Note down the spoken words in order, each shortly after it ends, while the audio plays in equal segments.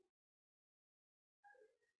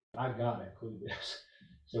I gotta include this.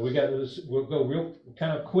 So we got this, we'll go real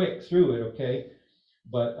kind of quick through it, okay?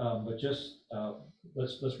 But just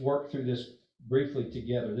let's work through this briefly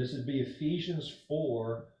together. This would be Ephesians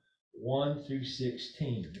 4, 1 through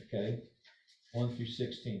 16, okay? 1 through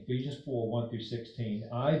 16. Ephesians 4, 1 through 16.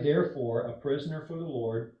 I, therefore, a prisoner for the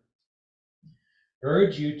Lord,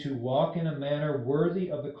 urge you to walk in a manner worthy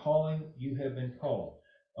of the calling you have been called.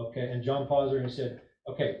 Okay, and John paused there and said,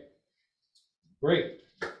 okay, great.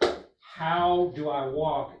 How do I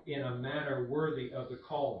walk in a manner worthy of the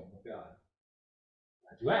calling of God?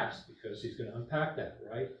 Glad you asked, because he's going to unpack that,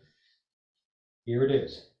 right? Here it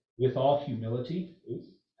is. With all humility,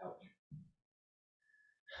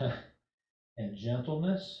 and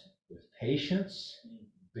gentleness, with patience,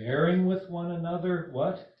 bearing with one another,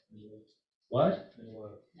 what? What?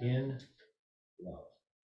 In love.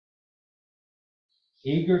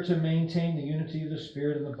 Eager to maintain the unity of the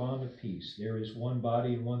Spirit in the bond of peace. There is one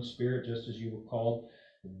body and one Spirit, just as you were called.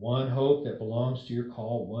 One hope that belongs to your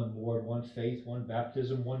call, one Lord, one faith, one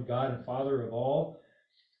baptism, one God and Father of all,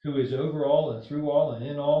 who is over all and through all and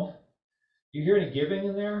in all. Do you hear any giving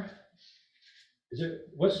in there? Is it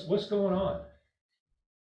what's going on?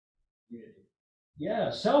 Yeah,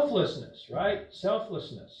 selflessness, right?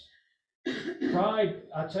 Selflessness. Pride,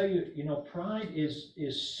 I tell you, pride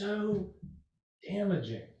is so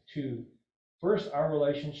damaging to first our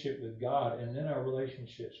relationship with God and then our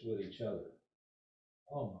relationships with each other.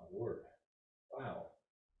 Oh my word. Wow.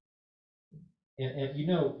 And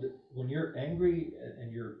when you're angry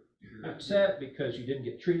and you're upset because you didn't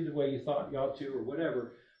get treated the way you thought you ought to, or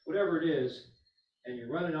whatever it is, and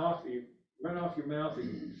you're running off your mouth,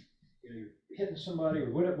 and you're hitting somebody, or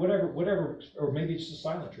whatever, or maybe it's just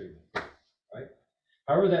silent treatment, right?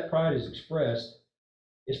 However that pride is expressed,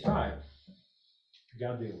 it's pride. You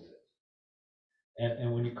got to deal with it.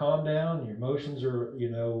 And when you calm down, your emotions are,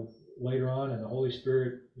 later on, and the Holy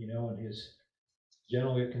Spirit, in His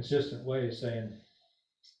gentle yet consistent way, is saying,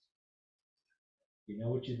 you know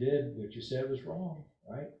what you did, what you said was wrong,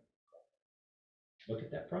 right? Look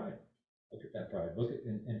at that pride. Look at that pride. Look at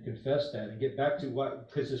and confess that, and get back to what,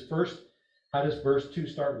 because how does verse 2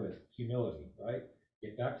 start with? Humility, right?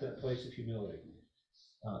 Get back to that place of humility.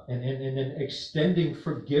 And then extending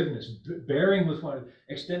forgiveness, bearing with one,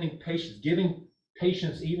 extending patience, giving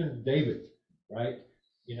patience even to David, right?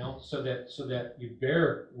 So that you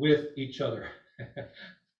bear with each other.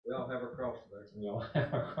 We all have our cross there. We all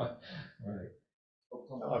have our cross, right?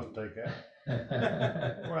 I'll have to take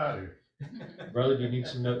that. We're out of here. Brother, do you need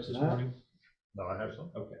some notes this morning? No, I have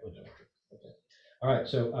some. Okay. All right,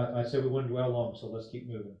 so I said we wouldn't dwell long, so let's keep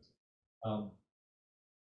moving.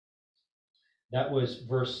 That was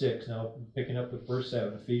verse 6. Now, picking up with verse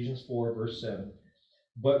 7, Ephesians 4, verse 7.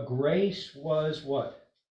 But grace was what?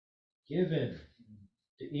 Given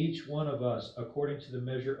to each one of us according to the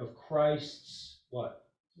measure of Christ's what?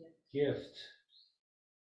 Gift.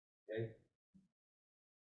 Okay.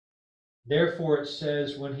 Therefore, it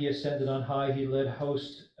says, when he ascended on high, he led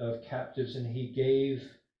hosts of captives, and he gave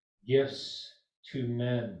gifts to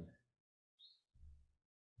men.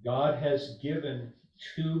 God has given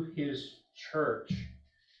to his church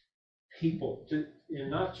people, and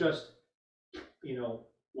not just,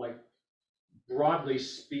 like broadly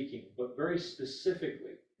speaking, but very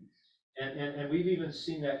specifically. And we've even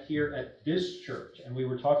seen that here at this church. And we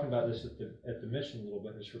were talking about this at the mission a little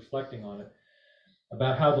bit, just reflecting on it,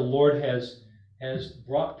 about how the Lord has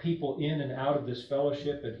brought people in and out of this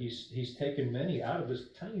fellowship, and he's taken many out of this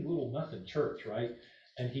tiny little nothing church, right?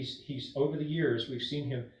 And he's over the years, we've seen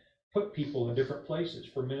him put people in different places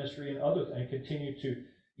for ministry and other, and continue to,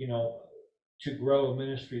 to grow a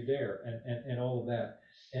ministry there, and all of that.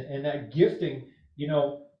 And that gifting,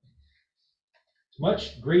 as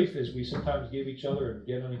much grief as we sometimes give each other and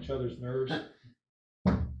get on each other's nerves,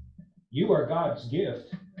 you are God's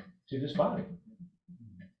gift to this body,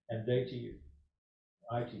 and they to you,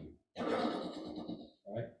 I to you,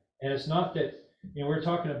 right? And it's not that, we're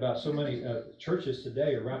talking about so many churches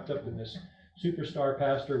today are wrapped up in this superstar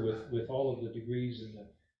pastor with all of the degrees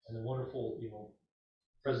and the wonderful,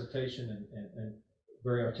 presentation and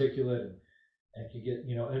very articulate, and can get,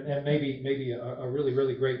 and maybe a really,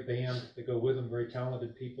 really great band to go with them, very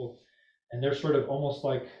talented people, and they're sort of almost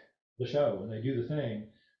like the show, when they do the thing,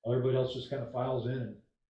 while everybody else just kind of files in and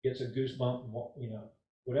gets a goosebump, and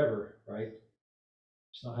whatever, right?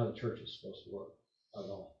 It's not how the church is supposed to work at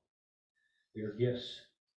all. We are gifts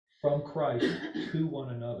from Christ to one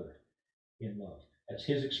another in love. That's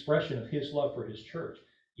his expression of his love for his church.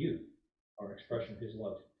 You are an expression of his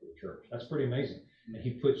love for the church. That's pretty amazing. And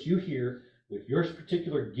he puts you here with your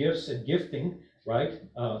particular gifts and gifting right?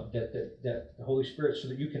 That the Holy Spirit, so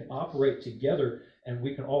that you can operate together and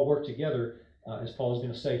we can all work together, as Paul is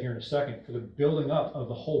going to say here in a second, for the building up of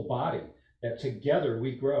the whole body, that together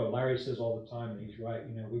we grow. Larry says all the time, and he's right,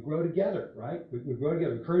 we grow together, right? We grow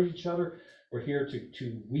together, encourage each other. We're here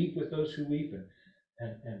to weep with those who weep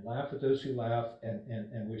and laugh with those who laugh,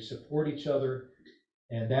 and we support each other.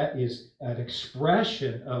 And that is an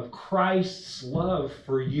expression of Christ's love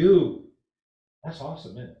for you. That's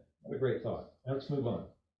awesome, isn't it? What a great thought. Now let's move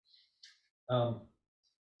on.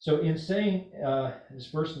 So in saying, this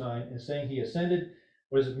verse 9, in saying he ascended,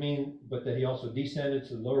 what does it mean? But that he also descended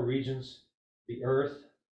to the lower regions, the earth.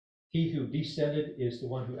 He who descended is the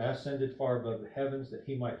one who ascended far above the heavens, that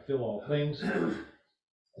he might fill all things.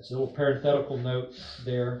 That's a little parenthetical note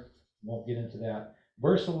there. Won't get into that.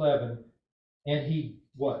 Verse 11, and he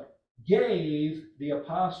what? Gave the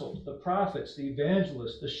apostles, the prophets, the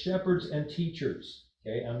evangelists, the shepherds, and teachers.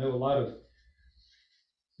 Okay, I know a lot of,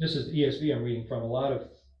 this is the ESV I'm reading from, a lot of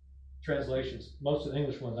translations, most of the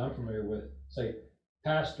English ones I'm familiar with, say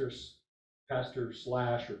pastors, pastor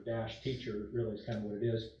slash or dash teacher, really is kind of what it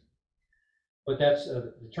is. But that's,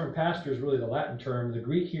 the term pastor is really the Latin term. The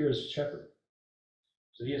Greek here is shepherd.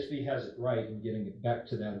 So the ESV has it right in getting it back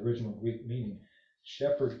to that original Greek meaning,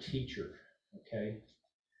 shepherd teacher, okay?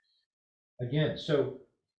 Again, so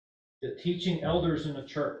the teaching elders in the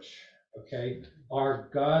church, okay, are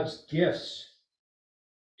God's gifts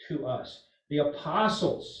to us. The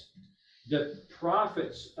apostles, the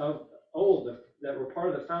prophets of old that were part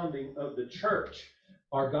of the founding of the church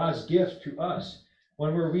are God's gift to us.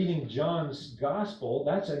 When we're reading John's gospel,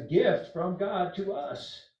 that's a gift from God to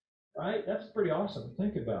us, right? That's pretty awesome to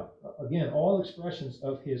think about. Again, all expressions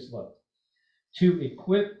of his love. To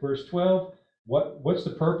equip, verse 12, what's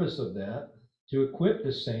the purpose of that? To equip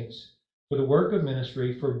the saints for the work of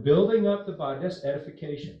ministry, for building up the body. That's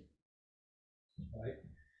edification, right?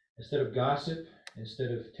 Instead of gossip,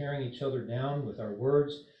 instead of tearing each other down with our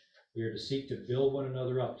words, we are to seek to build one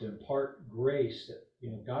another up, to impart grace.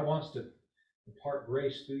 That God wants to impart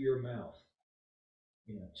grace through your mouth,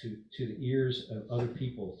 to the ears of other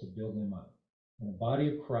people, to build them up in the body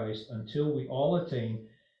of Christ, until we all attain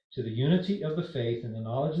to the unity of the faith and the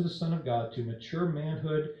knowledge of the Son of God, to mature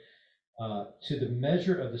manhood, to the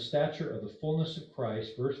measure of the stature of the fullness of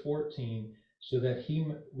Christ, verse 14, so that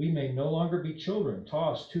we may no longer be children,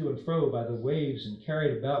 tossed to and fro by the waves and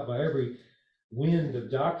carried about by every wind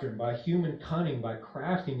of doctrine, by human cunning, by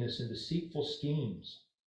craftiness and deceitful schemes.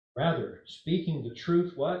 Rather, speaking the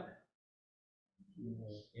truth, what? In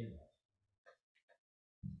love.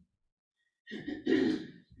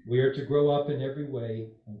 We are to grow up in every way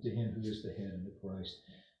unto him who is the head, unto Christ.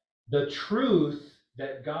 The truth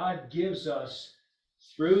that God gives us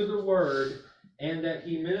through the word, and that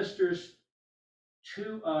he ministers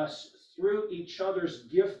to us through each other's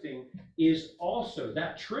gifting, is also,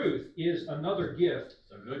 that truth is another gift.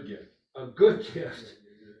 It's a good gift. A good gift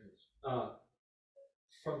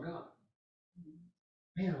from God.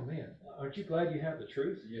 Man, oh man, aren't you glad you have the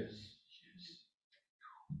truth? Yes.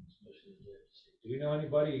 Do you know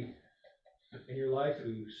anybody in your life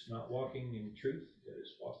who's not walking in truth, that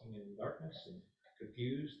is walking in darkness and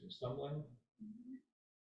confused and stumbling?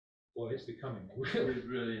 Boy, it's becoming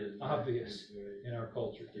really is obvious in our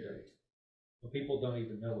culture today. Well, people don't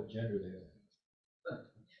even know what gender they are.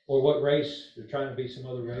 Or what race. They're trying to be some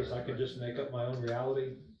other race. I can just make up my own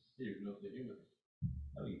reality. You know the human.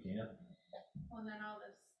 No, you can't. Well, and then all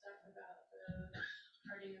this stuff about the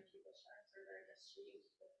hurting of people's hearts, or they're just shooting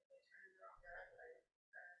people if they turn in the wrong direction.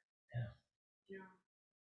 Yeah.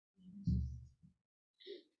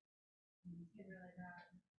 It's getting really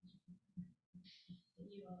bad. The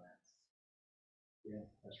evil that's. Yeah,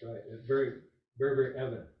 that's right. It's very, very, very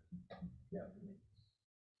evident. Yeah.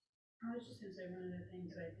 I was just going to say, one of the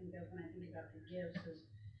things I think of when I think about the gifts is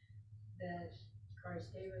that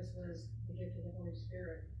Christ gave us was the gift of the Holy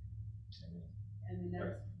Spirit. I mean,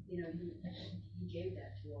 that's, he gave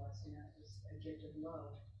that to us, and that was a gift of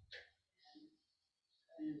love,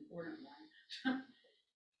 and an important one.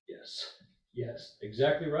 Yes,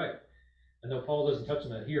 exactly right. I know Paul doesn't touch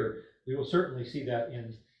on that here. We will certainly see that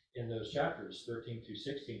in those chapters 13 through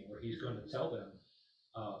 16, where he's going to tell them,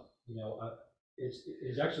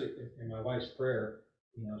 it's actually in my wife's prayer.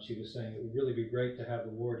 She was saying it would really be great to have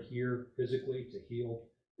the Lord here physically to heal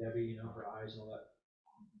Debbie, her eyes and all that.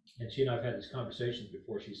 And she and I have had these conversations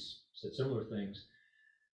before. She's said similar things.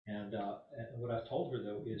 And what I've told her,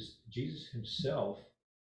 though, is Jesus himself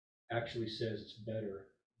actually says it's better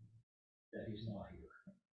that he's not here.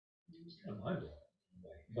 It's kind of mind-blowing.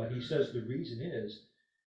 But he says the reason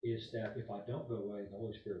is that if I don't go away, the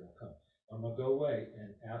Holy Spirit won't come. I'm going to go away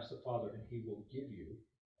and ask the Father, and he will give you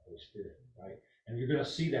the Holy Spirit, right? And you're going to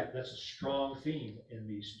see that. That's a strong theme in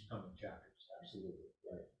these coming chapters. Absolutely,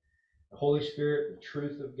 right? The Holy Spirit, the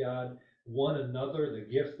truth of God, one another,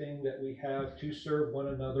 the gifting that we have to serve one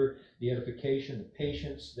another, the edification, the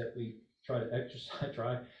patience that we try to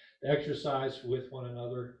exercise with one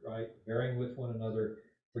another, right? Bearing with one another,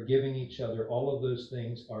 forgiving each other. All of those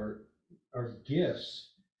things are gifts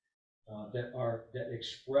that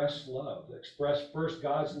express love, that express first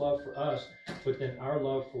God's love for us, but then our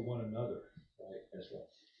love for one another, right? As well.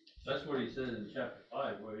 That's what he says in chapter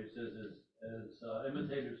 5, where he says, as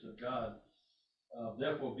imitators of God,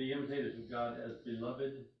 therefore be imitators of God as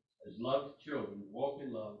beloved, as loved children, walk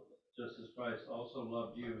in love, just as Christ also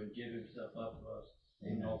loved you and gave himself up for us,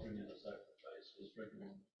 an offering and a sacrifice.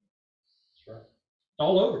 That's right.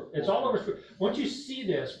 All over. It's all over. Once you see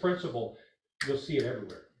this principle, you'll see it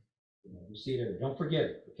everywhere. You see it everywhere. Don't forget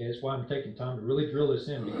it. Okay, that's why I'm taking time to really drill this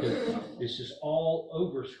in, because it's just all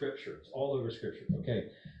over Scripture. It's all over Scripture. Okay.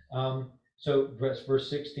 So verse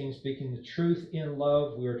 16, speaking the truth in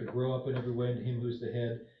love, we are to grow up in every way into him who's the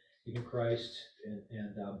head, even Christ,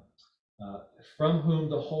 and from whom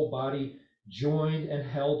the whole body joined and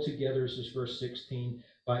held together, this is verse 16,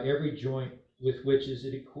 by every joint with which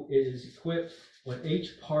it is equipped, when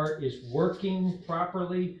each part is working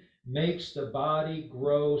properly, makes the body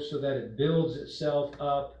grow so that it builds itself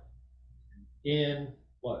up in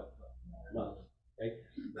what? Love. Okay?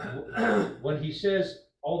 When he says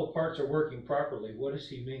all the parts are working properly, what does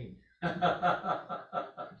he mean?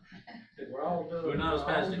 We're all doing, We're not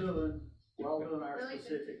fasting. we're all doing our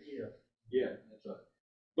specific gift. Yeah, that's right.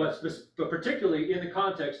 But particularly in the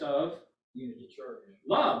context of Unity church.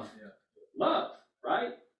 love. Yeah. Love,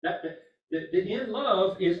 right? That the in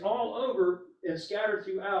love is all over and scattered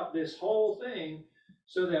throughout this whole thing,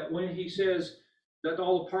 so that when he says that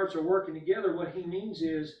all the parts are working together, what he means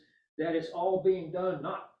is that it's all being done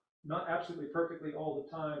not absolutely perfectly all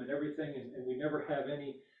the time and everything, and we never have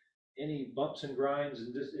any bumps and grinds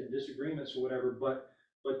and disagreements or whatever, but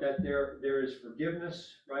that there is forgiveness,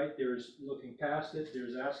 right? There's looking past it,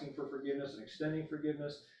 there's asking for forgiveness and extending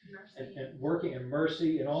forgiveness, and working in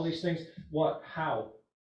mercy and all these things. What? How?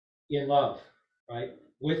 In love, right?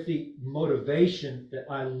 With the motivation that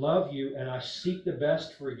I love you and I seek the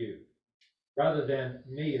best for you, rather than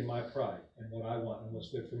me and my pride and what I want and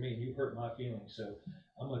what's good for me. And you hurt my feelings, so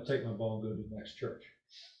I'm going to take my ball and go to the next church.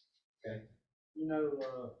 Okay? You know,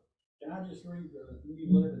 can I just read the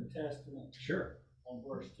New Living Testament Sure. on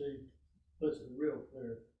verse 2? Puts it real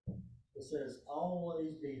clear. It says,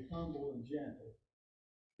 always be humble and gentle.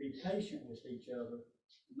 Be patient with each other,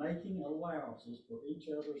 making allowances for each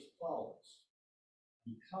other's faults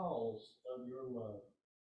because of your love.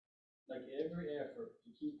 Make every effort to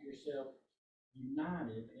keep yourself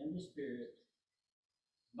united in the Spirit,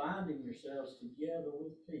 binding yourselves together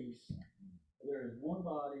with peace. There is one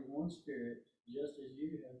body, one Spirit, just as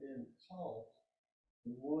you have been called to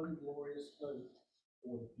one glorious hope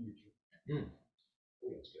for the future.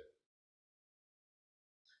 Oh, that's good.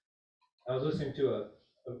 I was listening to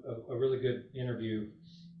a really good interview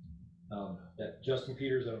that Justin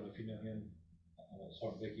Peters, I don't know if you know him. I was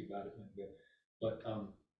talking to Vicky about it, but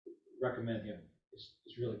recommend him.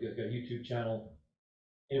 It's really good. Got a YouTube channel.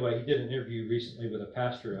 Anyway, he did an interview recently with a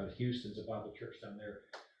pastor out of Houston, a Bible church down there.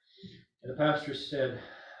 And the pastor said,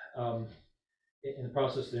 in the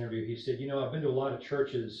process of the interview, he said, I've been to a lot of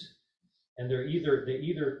churches, and they either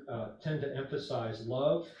tend to emphasize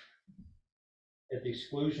love at the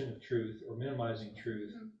exclusion of truth or minimizing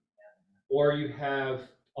truth, or you have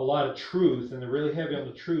a lot of truth and they're really heavy on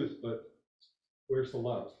the truth, but where's the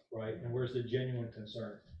love, right? And where's the genuine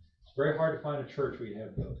concern? It's very hard to find a church where you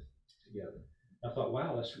have both together. I thought,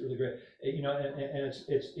 wow, that's really great. And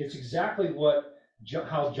it's exactly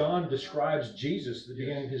how John describes Jesus at the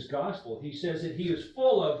beginning of his gospel. He says that he is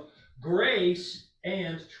full of grace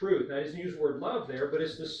and truth. Now, he doesn't use the word love there, but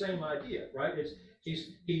it's the same idea, right?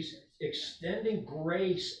 He's extending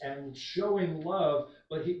grace and showing love,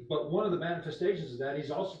 but one of the manifestations of that,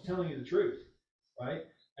 he's also telling you the truth, right?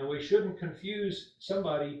 And we shouldn't confuse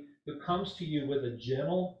somebody who comes to you with a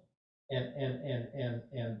gentle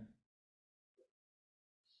and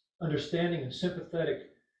understanding and sympathetic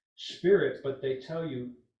spirit, but they tell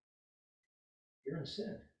you you're in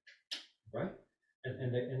sin, right?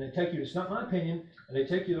 And they take you, it's not my opinion, and they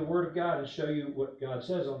take you the Word of God and show you what God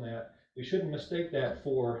says on that. We shouldn't mistake that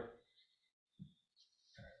for,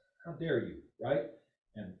 how dare you, right?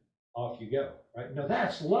 And off you go, right? No,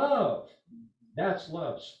 that's love. That's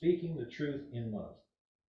love, speaking the truth in love.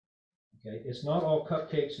 Okay, it's not all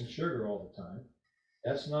cupcakes and sugar all the time.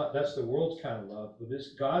 That's the world's kind of love, but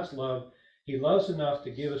this God's love He loves enough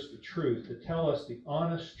to give us the truth, to tell us the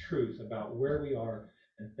honest truth about where we are,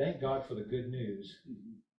 and thank God for the good news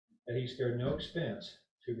that he spared no expense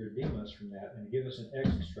to redeem us from that and give us an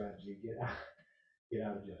exit strategy to get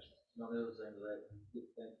out of judgment. And on the other side of that,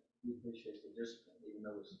 we appreciate the discipline, even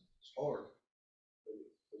though it's hard.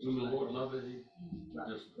 Whom the Lord loveth, he Not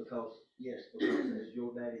just, because, yes, because as your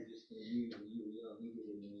daddy just in you, when you were young, he did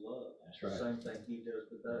it in love. That's right. Same thing he does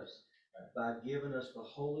with us. By giving us the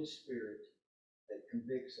Holy Spirit that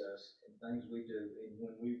convicts us in things we do, and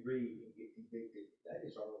when we read and get convicted,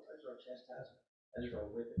 that's our chastisement. That is our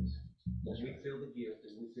whippings. When we feel the guilt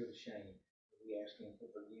and we feel the shame, we ask him for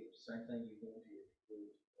forgiveness. Same thing you're doing here with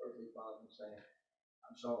earthly father saying,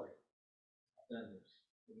 I'm sorry, I've done this.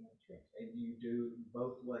 And you do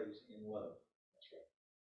both ways in love. That's right.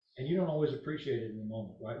 And you don't always appreciate it in the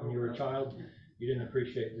moment, right? When you were a child, you didn't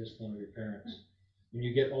appreciate the discipline of your parents. When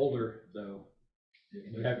you get older, though,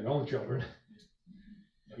 and you have your own children,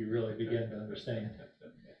 you really begin to understand.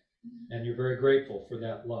 And you're very grateful for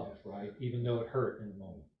that love, right? Even though it hurt in the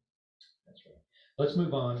moment. That's right. Let's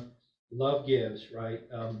move on. Love gives, right?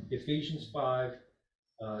 Ephesians 5.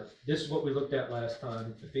 This is what we looked at last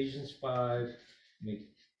time. Ephesians 5. Let me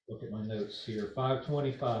look at my notes here.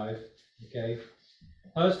 5:25. Okay.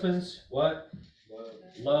 Husbands, what?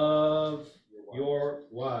 Love your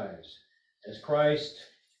wives as Christ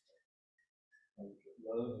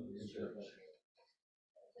Love the church.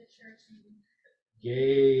 The church and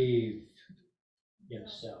gave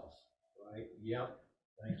himself, right? Yep.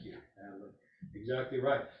 Thank you, Alan. Exactly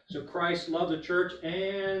right. So Christ loved the church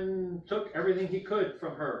and took everything he could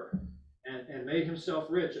from her and made himself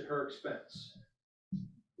rich at her expense.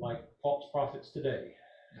 Like false prophets today.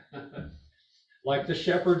 Like the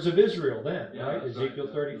shepherds of Israel then, Yeah, right? that's Ezekiel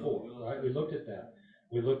right. 34, right? We looked at that.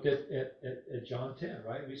 We looked at John 10,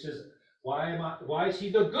 right? He says, why is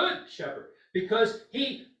he the good shepherd? Because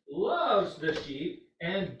he loves the sheep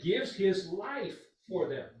and gives his life for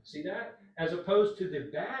them. See that? As opposed to the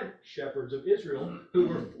bad shepherds of Israel who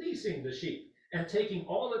were fleecing the sheep and taking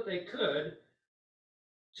all that they could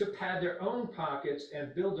to pad their own pockets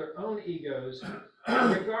and build their own egos,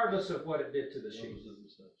 regardless of what it did to the sheep.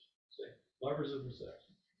 See? Lovers of themselves.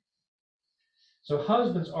 So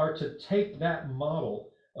husbands are to take that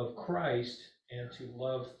model of Christ and to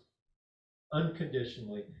love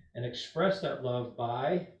unconditionally and express that love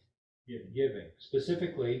by giving,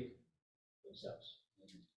 specifically themselves.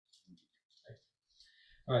 Okay.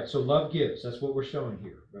 All right, so love gives. That's what we're showing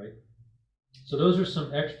here, right? So those are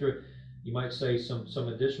some extra, you might say, some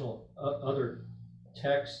additional other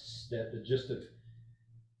texts that just have,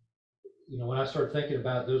 when I started thinking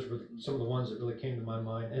about it, those were some of the ones that really came to my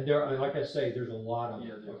mind. And there, like I say, there's a lot of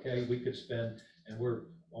them, okay? We could spend, and we're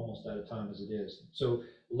almost out of time as it is. So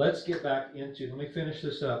let's get back into, let me finish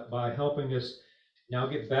this up by helping us now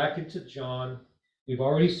get back into John. We've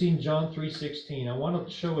already seen John 3:16. I want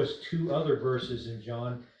to show us two other verses in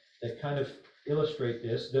John that kind of illustrate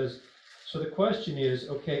this. So the question is,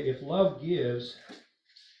 okay, if love gives,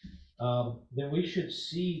 then we should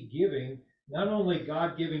see giving, not only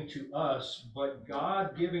God giving to us, but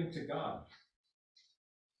God giving to God.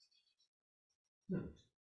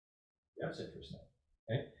 That's interesting.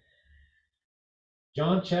 Okay.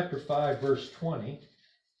 John chapter 5, verse 20.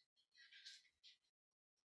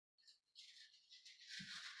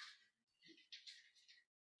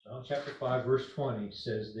 John chapter 5, verse 20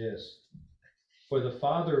 says this. For the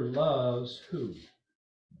Father loves who?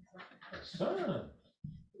 The Son.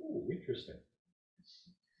 Ooh, interesting.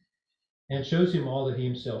 And shows him all that he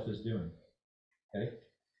himself is doing. Okay?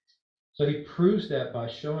 So he proves that by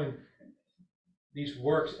showing these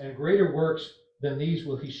works, and greater works than these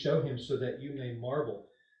will he show him, so that you may marvel.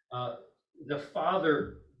 The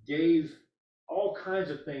Father gave all kinds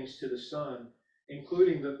of things to the Son,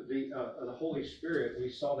 including the Holy Spirit. We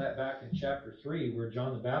saw that back in chapter 3, where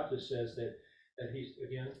John the Baptist says that he's,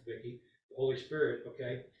 again, Vicky, the Holy Spirit,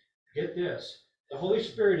 okay? Get this. The Holy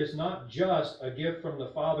Spirit is not just a gift from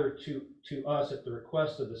the Father to us at the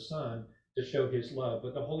request of the Son to show his love,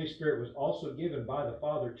 but the Holy Spirit was also given by the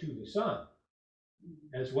Father to the Son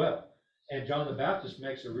as well. And John the Baptist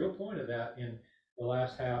makes a real point of that in the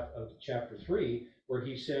last half of chapter 3, where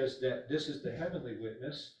he says that this is the heavenly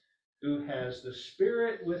witness who has the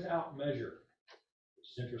Spirit without measure, which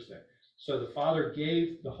is interesting. So the Father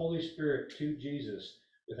gave the Holy Spirit to Jesus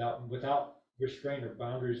without restraint or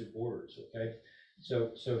boundaries or borders, okay?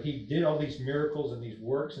 So he did all these miracles and these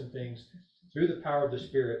works and things through the power of the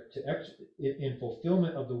Spirit in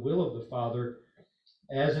fulfillment of the will of the Father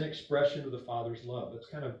as an expression of the Father's love. That's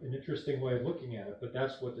kind of an interesting way of looking at it, but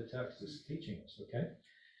that's what the text is teaching us, okay?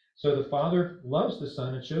 So the Father loves the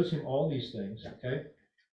Son and shows him all these things, okay?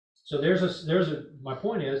 So my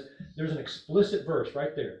point is, there's an explicit verse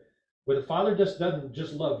right there, where the Father just doesn't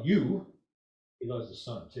just love you, he loves the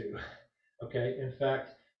Son too, okay? In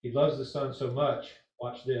fact, he loves the Son so much,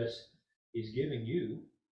 watch this, he's giving you,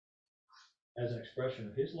 as an expression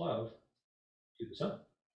of his love, to the Son,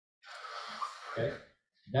 okay?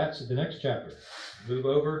 That's the next chapter. Move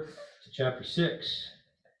over to chapter 6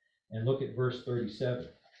 and look at verse 37.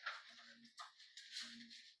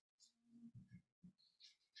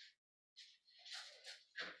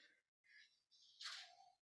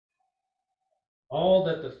 All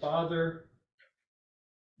that the Father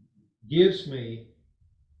gives me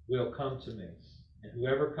will come to me, and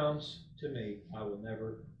whoever comes to me, I will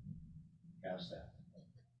never cast out.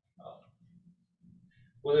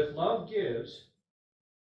 Well, if love gives,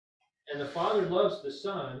 and the Father loves the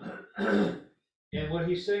Son, and what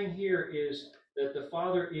he's saying here is that the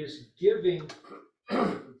Father is giving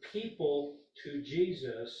people to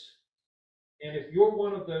Jesus, and if you're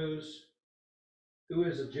one of those who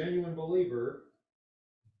is a genuine believer,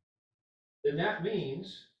 then that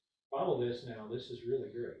means, follow this now, this is really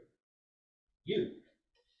great. You,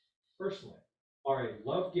 personally, are a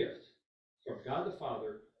love gift from God the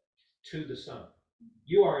Father to the Son.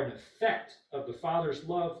 You are an effect of the Father's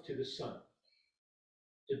love to the Son,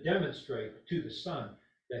 to demonstrate to the Son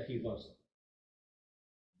that he loves them.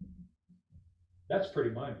 That's pretty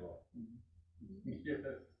mind-blowing.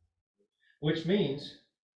 Which means,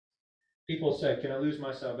 people say, can I lose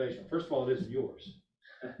my salvation? First of all, it isn't yours.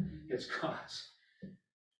 It's God's.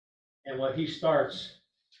 And what he starts,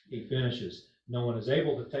 he finishes. No one is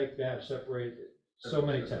able to take that, separate it. So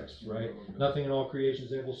many texts, right? Nothing in all creation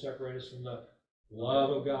is able to separate us from the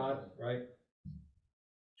love of God, right?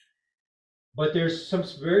 But there's some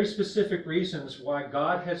very specific reasons why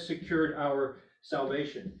God has secured our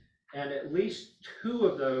salvation. And at least two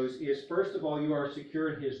of those is, first of all, you are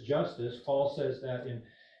secure in his justice. Paul says that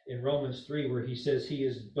in Romans 3, where he says he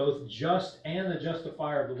is both just and the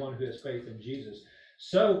justifier of the one who has faith in Jesus.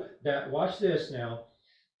 So that, watch this now,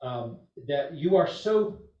 that you are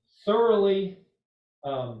so thoroughly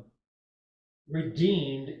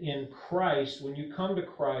redeemed in Christ, when you come to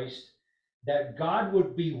Christ, that God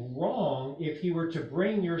would be wrong if he were to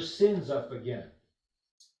bring your sins up again.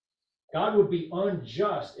 God would be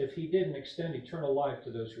unjust if he didn't extend eternal life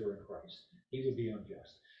to those who are in Christ. He would be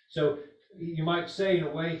unjust. So you might say, in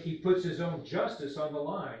a way, he puts his own justice on the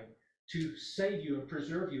line to save you and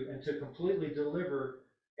preserve you and to completely deliver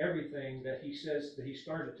everything that he says that he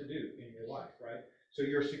started to do in your life, right? So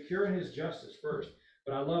you're secure in his justice first.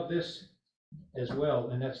 But I love this as well,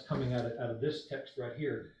 and that's coming out of this text right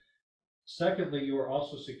here. Secondly, you are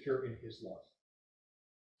also secure in his love.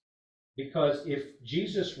 Because if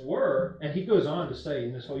Jesus were, and he goes on to say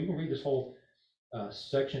in this whole, you can read this whole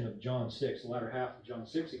section of John 6, the latter half of John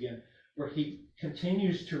 6 again, where he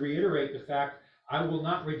continues to reiterate the fact, I will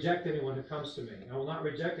not reject anyone who comes to me. I will not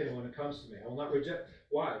reject anyone who comes to me. I will not reject.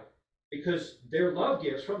 Why? Because they're love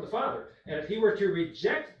gifts from the Father. And if he were to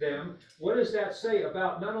reject them, what does that say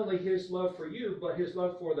about not only his love for you, but his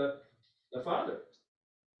love for the Father?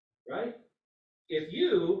 Right? If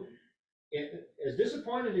you, as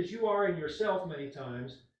disappointed as you are in yourself many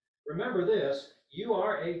times, remember this, you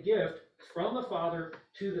are a gift from the Father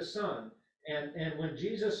to the Son. And when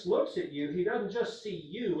Jesus looks at you, he doesn't just see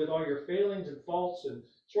you with all your failings and faults and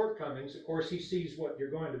shortcomings. Of course, he sees what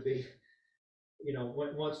you're going to be,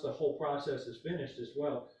 once the whole process is finished as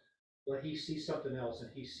well. But he sees something else, and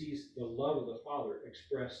he sees the love of the Father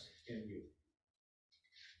expressed in you.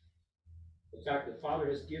 The fact that the Father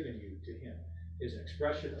has given you to him is an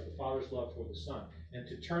expression of the Father's love for the Son. And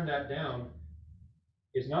to turn that down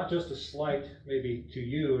is not just a slight maybe to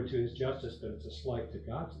you or to his justice, but it's a slight to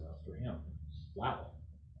God's love for him. Wow.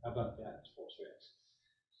 How about that, sports fans?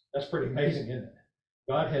 That's pretty amazing, isn't it?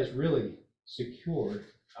 God has really secured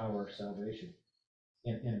our salvation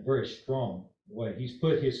in a very strong way. He's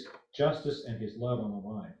put his justice and his love on the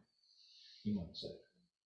line, you might say.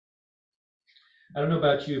 I don't know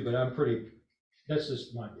about you, but that's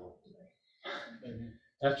just mind-blowing to me.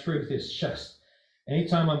 That truth is just,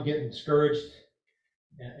 anytime I'm getting discouraged,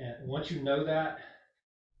 and once you know that,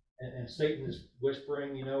 and Satan is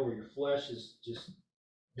whispering, or your flesh is just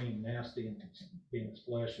being nasty and being its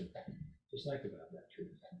flesh, and just think about that truth.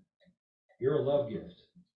 You're a love gift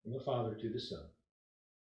from the Father to the Son.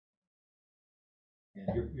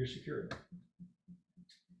 And you're secure in it.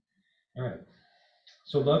 All right.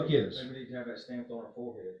 So love gives. Maybe we need to have that stamped on our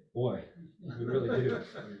forehead. Boy, we really do.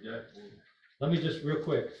 Let me just real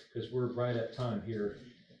quick, because we're right at time here,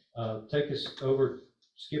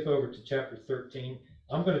 skip over to chapter 13.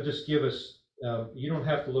 I'm going to just give us, you don't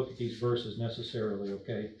have to look at these verses necessarily,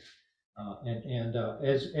 okay?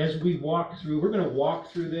 As we walk through, we're going to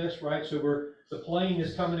walk through this, right? So the plane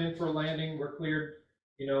is coming in for a landing. We're cleared,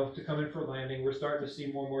 to come in for a landing. We're starting to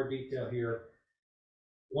see more and more detail here.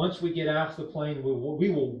 Once we get off the plane, we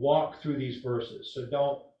will walk through these verses. So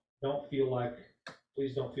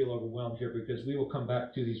please don't feel overwhelmed here, because we will come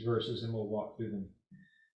back to these verses and we'll walk through them.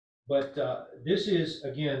 But this is,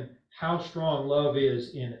 again, how strong love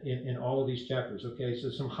is in all of these chapters. Okay, so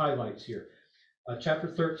some highlights here.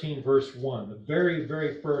 Chapter 13, verse 1, the very,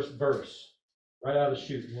 very first verse, right out of the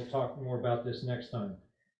chute, and we'll talk more about this next time.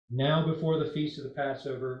 Now before the feast of the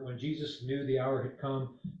Passover, when Jesus knew the hour had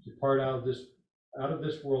come to depart out of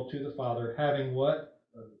this world to the Father, having what?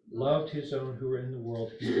 Loved his own who were in the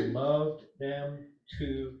world, he loved them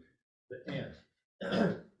to the end.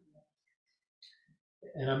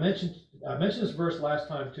 And I mentioned this verse last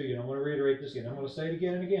time too, and I'm going to reiterate this again. I'm going to say it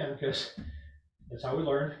again and again, because that's how we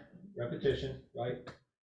learn. Repetition, right?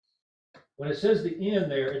 When it says the end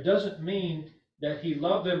there, it doesn't mean that he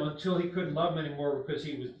loved them until he couldn't love them anymore because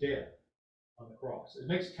he was dead on the cross. It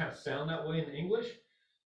makes it kind of sound that way in the English.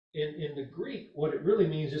 In the Greek, what it really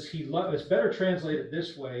means is he loved, it's better translated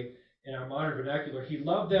this way in our modern vernacular, he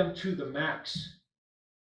loved them to the max.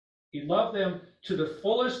 He loved them to the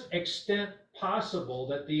fullest extent possible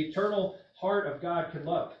that the eternal heart of God can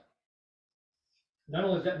love. Not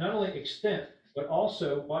only that, not only extent, but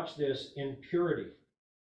also, watch this, in purity,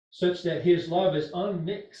 such that his love is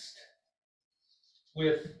unmixed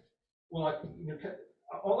with,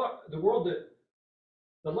 the world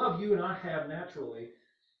the love you and I have naturally,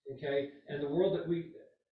 okay, and the love that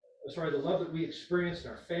we experience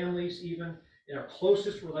in our families, even in our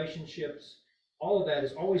closest relationships, all of that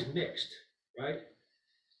is always mixed, right?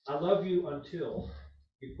 I love you until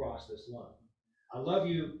you cross this line. I love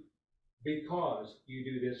you because you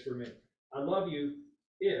do this for me. I love you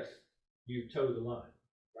if you toe the line,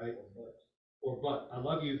 right? But I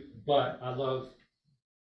love you, but I love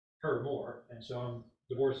her more, and so I'm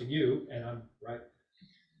divorcing you, and I'm right.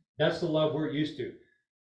 That's the love we're used to.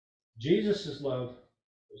 Jesus' love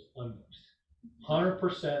was unmixed,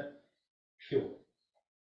 100% pure.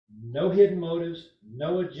 No hidden motives,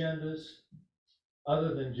 no agendas,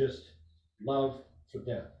 other than just love for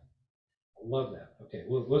them. I love that. Okay,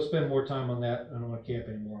 we'll spend more time on that. I don't want to camp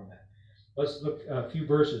any more on that. Let's look a few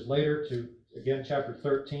verses later to, again, chapter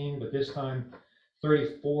 13, but this time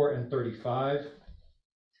 34 and 35.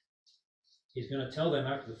 He's going to tell them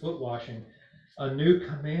after the foot washing, a new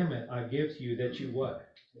commandment I give to you, that you what?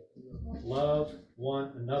 Love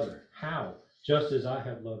one another. How? Just as I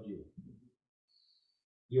have loved you.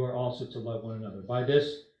 You are also to love one another. By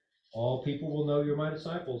this, all people will know you're my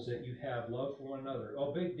disciples, that you have love for one another.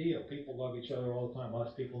 Oh, big deal. People love each other all the time.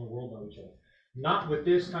 Lots of people in the world love each other. Not with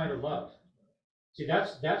this kind of love. See,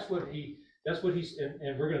 that's what he's,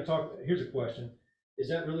 and we're going to talk, here's a question. Is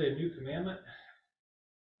that really a new commandment?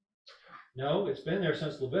 No, it's been there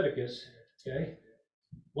since Leviticus, okay?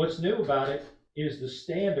 What's new about it is the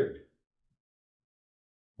standard.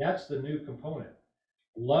 That's the new component.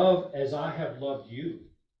 Love as I have loved you,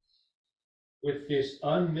 with this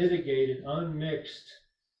unmitigated, unmixed,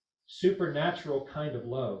 supernatural kind of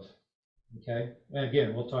love, okay? And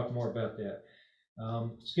again, we'll talk more about that.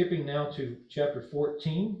 Skipping now to chapter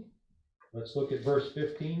 14, let's look at verse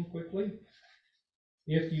 15 quickly.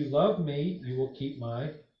 If you love me, you will keep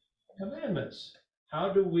my commandments.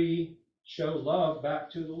 How do we show love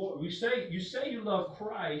back to the Lord? You say you love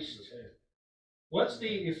Christ. What's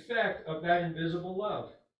the effect of that invisible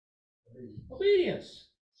love? Obedience.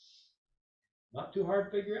 Not too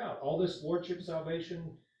hard to figure out. All this lordship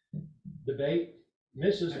salvation debate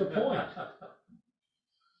misses the point.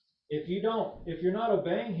 If you're not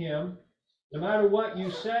obeying him, no matter what you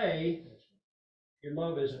say, your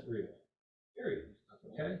love isn't real. Period.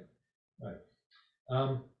 Okay? All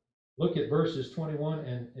right. Look at verses 21,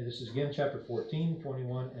 and this is again chapter 14,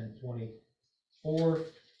 21 and 24.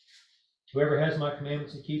 Whoever has my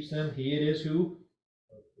commandments and keeps them, he it is who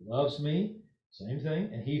loves me. Same thing.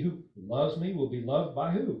 And he who loves me will be loved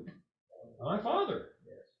by who? My Father.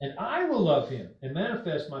 And I will love him and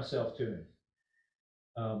manifest myself to him.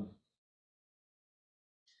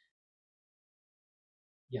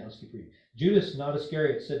 Let's keep reading. Judas, not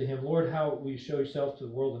Iscariot, said to him, Lord, how will you show yourself to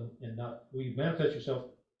the world and not, will you manifest yourself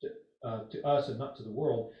to us and not to the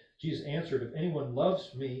world? Jesus answered, if anyone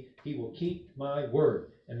loves me, he will keep my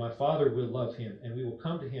word, and my Father will love him, and we will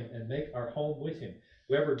come to him and make our home with him.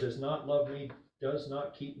 Whoever does not love me does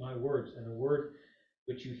not keep my words, and the word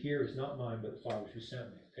which you hear is not mine, but the Father who sent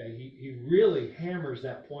me. Okay, he really hammers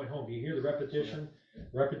that point home. Do you hear the repetition?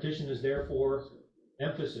 Repetition is therefore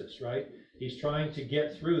emphasis, right? He's trying to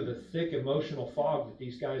get through the thick emotional fog that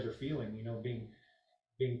these guys are feeling, you know, being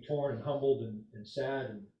torn and humbled and sad,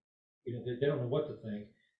 and you know, they don't know what to think.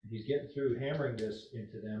 And he's getting through, hammering this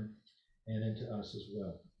into them and into us as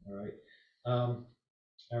well. All right.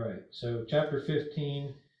 All right. So chapter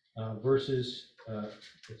 15, verses.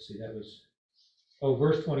 Let's see. That was. Oh,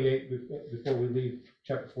 verse 28. Before we leave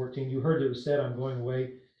chapter 14, you heard it was said, "I'm going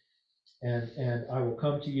away, and I will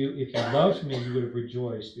come to you. If you loved me, you would have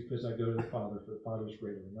rejoiced, because I go to the Father, for the Father is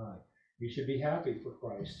greater than I." You should be happy for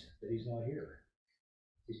Christ that he's not here.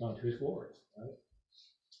 He's gone to his glory. Right?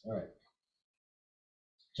 All right.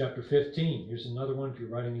 Chapter 15. Here's another one if you're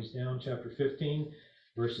writing these down. Chapter 15,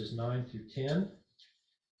 verses 9 through 10.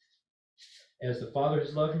 "As the Father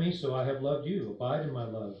has loved me, so I have loved you. Abide in my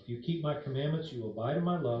love. If you keep my commandments, you will abide in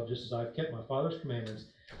my love, just as I have kept my Father's commandments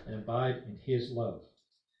and abide in his love."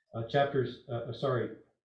 Skip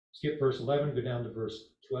verse 11, go down to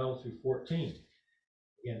verse 12 through 14.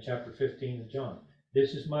 Again, chapter 15 of John.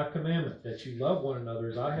 "This is my commandment, that you love one another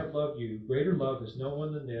as I have loved you. Greater love is no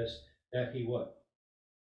one than this, that he" what?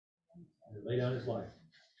 "Lay down his life."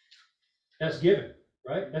 That's giving,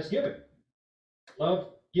 right? That's giving.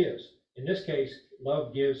 Love gives. In this case,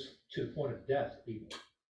 love gives to the point of death, even.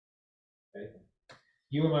 Okay?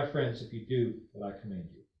 "You are my friends if you do what I command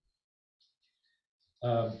you."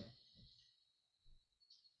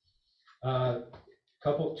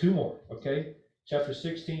 Two more, okay? Chapter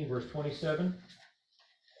 16, verse 27.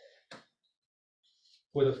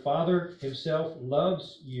 "For the Father himself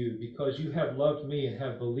loves you, because you have loved me and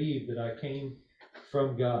have believed that I came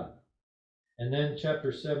from God." And then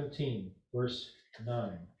chapter 17, verse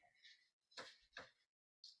 9.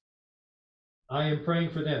 "I am praying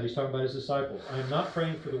for them." He's talking about his disciples. "I am not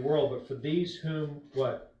praying for the world, but for these whom"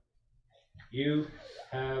 what? "You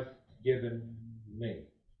have given me."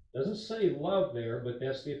 Doesn't say love there, but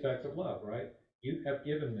that's the effect of love, right? You have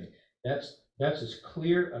given me. That's as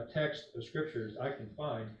clear a text of Scripture as I can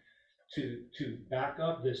find to back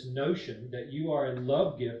up this notion that you are a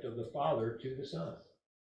love gift of the Father to the Son.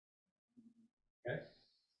 Okay?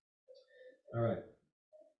 All right.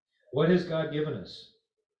 What has God given us?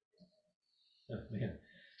 Oh, man.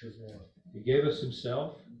 He gave us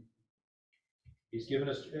himself. He's given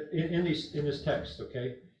us, in this text,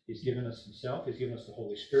 okay? He's given us himself. He's given us the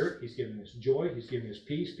Holy Spirit. He's given us joy. He's given us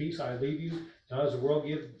peace. "Peace I leave you, not as the world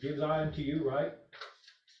gives I unto you," right?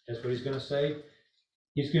 That's what he's going to say.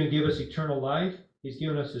 He's going to give us eternal life. He's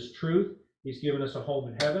given us his truth. He's given us a home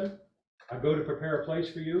in heaven. "I go to prepare a place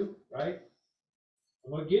for you," right?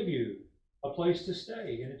 "I'm going to give you a place to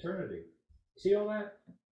stay in eternity." See all that?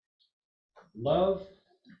 Love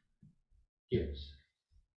gives.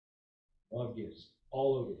 Love gives.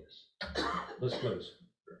 All over this. Let's close.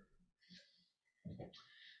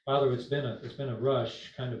 Father, it's been a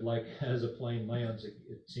rush, kind of like as a plane lands,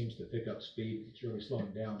 it seems to pick up speed. It's really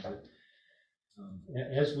slowing down. But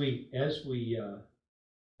as we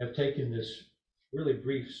have taken this really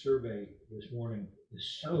brief survey this morning,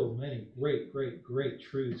 there's so many great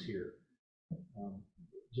truths here.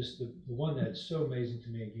 Just the one that's so amazing to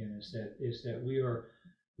me again is that we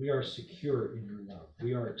are secure in your love.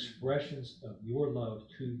 We are expressions of your love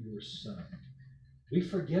to your Son. We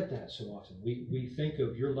forget that so often. We think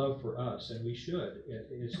of your love for us, and we should.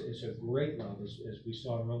 It's a great love, as we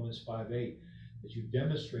saw in Romans 5:8, that you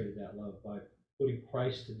demonstrated that love by putting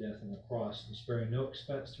Christ to death on the cross and sparing no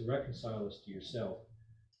expense to reconcile us to yourself.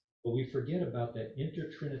 But we forget about that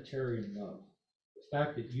intertrinitarian love. The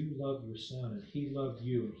fact that you love your Son, and he loved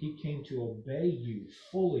you, and he came to obey you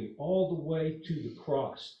fully all the way to the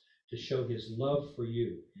cross to show his love for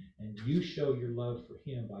you. And you show your love for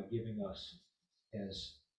him by giving us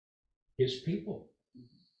as his people.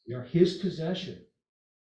 We are his possession,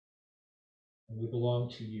 and we belong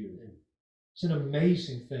to you. It's an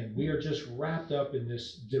amazing thing. We are just wrapped up in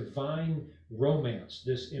this divine romance,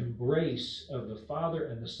 this embrace of the Father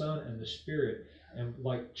and the Son and the Spirit, and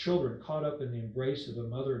like children caught up in the embrace of the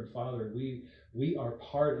mother and father, we are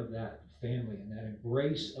part of that family and that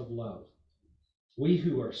embrace of love. We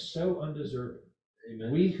who are so undeserving,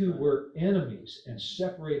 Amen. We who were enemies and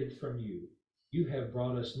separated from you, you have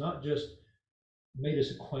brought us, not just made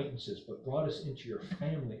us acquaintances, but brought us into your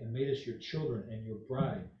family and made us your children and your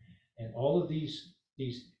bride. And all of these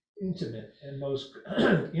intimate and most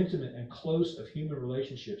intimate and close of human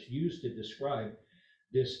relationships used to describe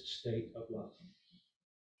this state of love.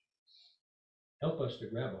 Help us to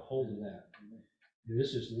grab a hold of that.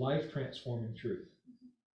 This is life-transforming truth.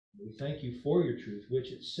 We thank you for your truth,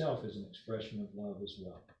 which itself is an expression of love as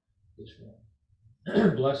well.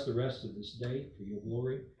 Bless the rest of this day for your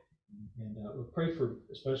glory. And we'll pray for,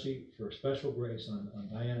 especially for special grace on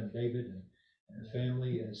Diane and David and the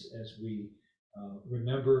family as we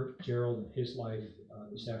remember Gerald and his life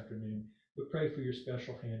this afternoon. We pray for your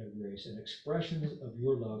special hand of grace and expressions of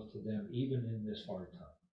your love to them, even in this hard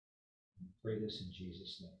time. Pray this in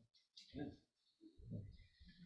Jesus' name. Yes.